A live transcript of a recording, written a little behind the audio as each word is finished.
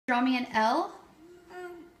Draw me an L.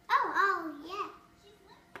 Oh, yeah.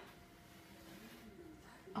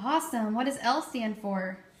 Awesome. What does L stand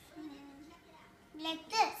for? Like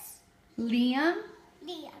this. Liam.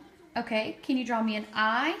 Liam. Okay. Can you draw me an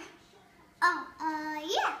I? Oh,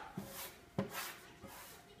 yeah.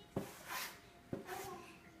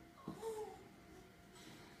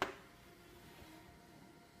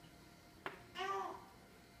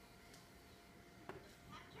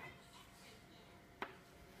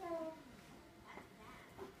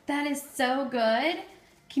 That is so good.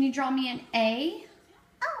 Can you draw me an A?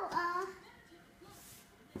 Oh,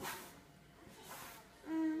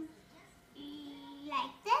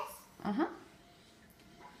 like this. Uh-huh.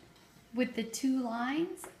 With the two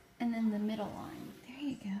lines and then the middle line. There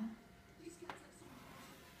you go.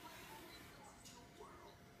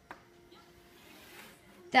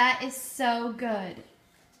 That is so good.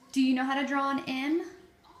 Do you know how to draw an M?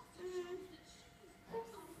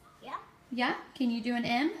 Yeah. Yeah? Can you do an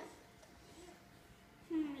M?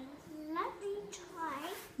 Let me try.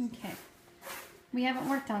 Okay. We haven't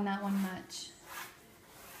worked on that one much.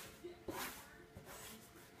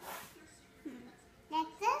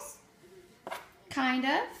 Like this? Kind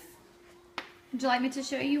of. Would you like me to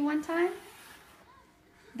show you one time?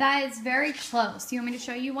 That is very close. You want me to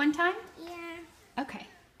show you one time? Yeah. Okay.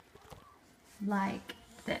 Like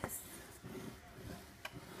this.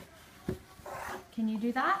 Can you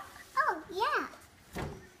do that? Oh, yeah.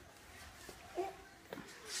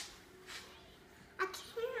 I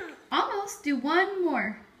can't. Almost. Do one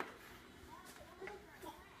more.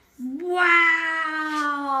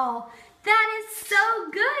 Wow! That is so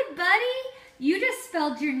good, buddy. You just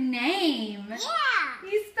spelled your name. Yeah.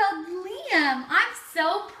 You spelled Liam. I'm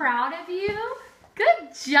so proud of you.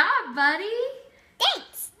 Good job, buddy.